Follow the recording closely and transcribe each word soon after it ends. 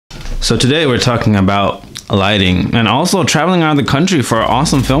So today we're talking about lighting and also traveling around the country for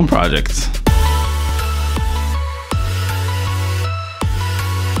awesome film projects.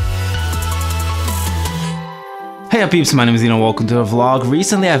 Hey up peeps, my name is Dino, welcome to the vlog.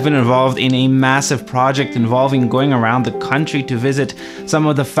 Recently I've been involved in a massive project involving going around the country to visit some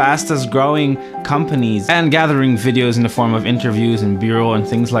of the fastest growing companies and gathering videos in the form of interviews and B-roll and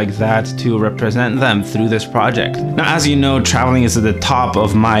things like that to represent them through this project. Now, as you know, traveling is at the top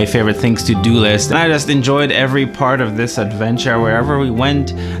of my favorite things to do list, and I just enjoyed every part of this adventure wherever we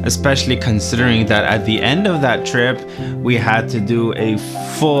went, especially considering that at the end of that trip we had to do a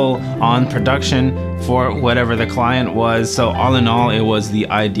full-on production for whatever the client was. So all in all, it was the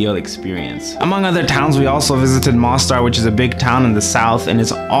ideal experience. Among other towns, we also visited Mostar, which is a big town in the south, and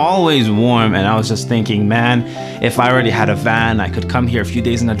it's always warm. And I was just thinking, man, if I already had a van, I could come here a few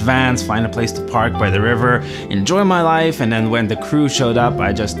days in advance, find a place to park by the river, enjoy my life, and then when the crew showed up,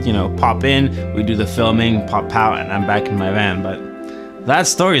 I just, pop in, we do the filming, pop out, and I'm back in my van. But that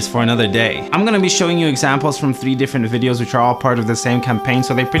story is for another day. I'm gonna be showing you examples from 3 different videos which are all part of the same campaign,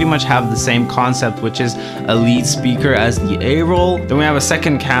 so they pretty much have the same concept, which is a lead speaker as the A-roll, then we have a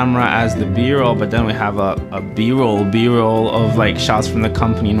second camera as the B-roll, but then we have a B-roll of like shots from the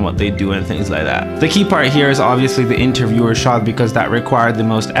company and what they do and things like that. The key part here is obviously the interviewer shot because that required the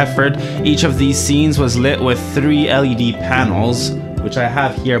most effort. Each of these scenes was lit with 3 LED panels, which I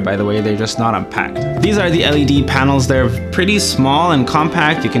have here, by the way. They're just not unpacked. These are the LED panels. They're pretty small and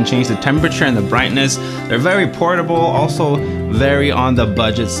compact. You can change the temperature and the brightness. They're very portable, also very on the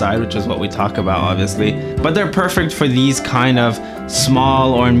budget side, which is what we talk about obviously, but they're perfect for these kind of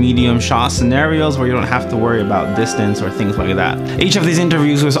small or medium shot scenarios where you don't have to worry about distance or things like that. Each of these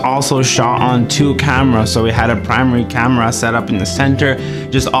interviews was also shot on 2 cameras, so we had a primary camera set up in the center,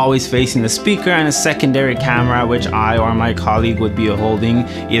 just always facing the speaker, and a secondary camera which I or my colleague would be holding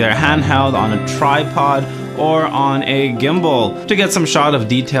either handheld on a tripod or on a gimbal to get some shot of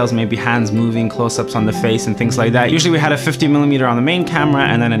details, maybe hands moving, close-ups on the face and things like that. Usually we had a 50mm on the main camera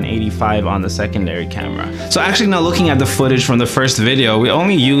and then an 85 on the secondary camera. So actually, now looking at the footage from the first video, we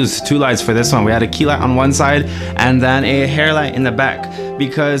only used 2 lights for this one. We had a key light on one side and then a hair light in the back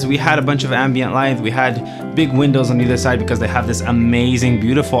because we had a bunch of ambient light. We had big windows on either side because they have this amazing,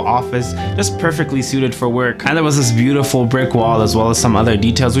 beautiful office just perfectly suited for work. And there was this beautiful brick wall as well as some other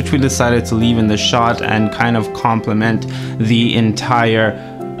details which we decided to leave in the shot and kind of complement the entire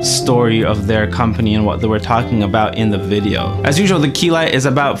story of their company and what they were talking about in the video. As usual, the key light is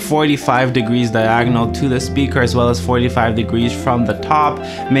about 45 degrees diagonal to the speaker as well as 45 degrees from the top,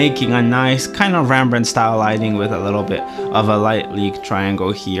 making a nice kind of Rembrandt style lighting with a little bit of a light leak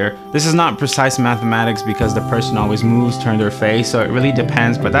triangle here. This is not precise mathematics because the person always moves, turn their face, so it really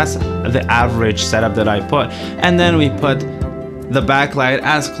depends, but that's the average setup that I put. And then we put the backlight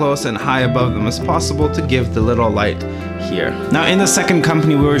as close and high above them as possible to give the little light here. Now in the second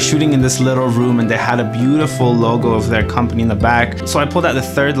company, we were shooting in this little room and they had a beautiful logo of their company in the back. So I pulled out the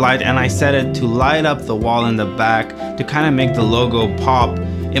third light and I set it to light up the wall in the back to kind of make the logo pop.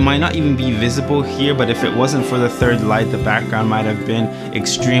 It might not even be visible here, but if it wasn't for the third light, the background might have been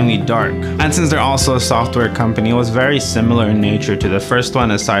extremely dark. And since they're also a software company, it was very similar in nature to the first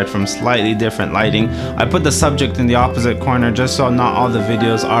one aside from slightly different lighting. I put the subject in the opposite corner just so not all the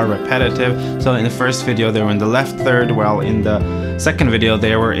videos are repetitive. So in the first video they were in the left third, while in the second video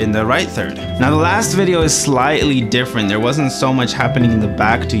they were in the right third. Now the last video is slightly different. There wasn't so much happening in the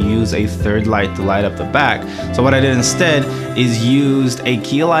back to use a third light to light up the back. So what I did instead is used a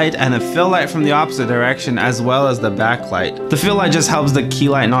key light and a fill light from the opposite direction as well as the backlight. The fill light just helps the key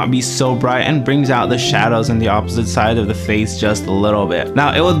light not be so bright and brings out the shadows in the opposite side of the face just a little bit.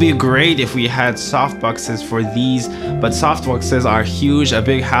 Now it would be great if we had softboxes for these, but softboxes are huge, a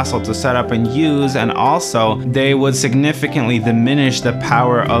big hassle to set up and use, and also they would significantly diminish the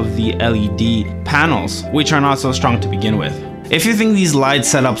power of the LED panels, which are not so strong to begin with. If you think these light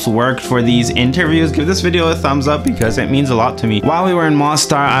setups worked for these interviews, give this video a thumbs up because it means a lot to me. While we were in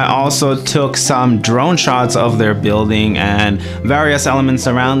Mostar, I also took some drone shots of their building and various elements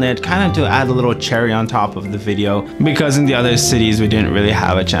around it, kind of to add a little cherry on top of the video, because in the other cities we didn't really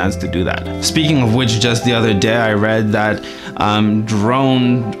have a chance to do that. Speaking of which, just the other day I read that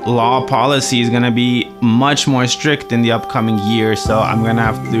drone law policy is going to be much more strict in the upcoming year, so I'm going to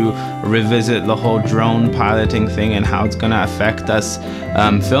have to revisit the whole drone piloting thing and how it's going to affect us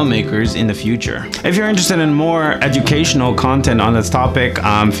filmmakers in the future. If you're interested in more educational content on this topic,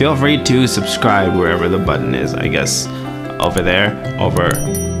 feel free to subscribe wherever the button is, I guess. over there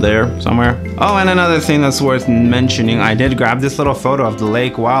somewhere. Oh, and another thing that's worth mentioning, I did grab this little photo of the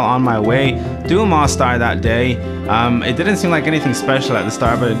lake while on my way to Mostar that day. It didn't seem like anything special at the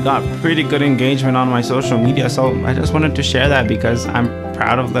start, but it got pretty good engagement on my social media, so I just wanted to share that because I'm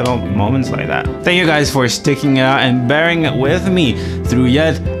proud of little moments like that. Thank you guys for sticking it out and bearing with me through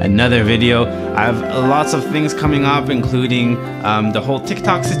yet another video. I have lots of things coming up, including the whole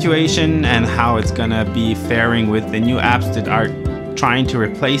TikTok situation and how it's gonna be faring with the new apps that are trying to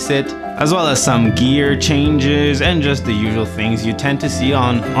replace it, as well as some gear changes and just the usual things you tend to see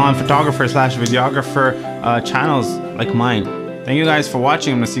on photographer slash videographer channels like mine. Thank you guys for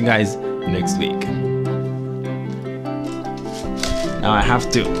watching. I'm gonna see you guys next week. Now I have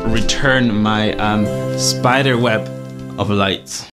to return my spider web of lights.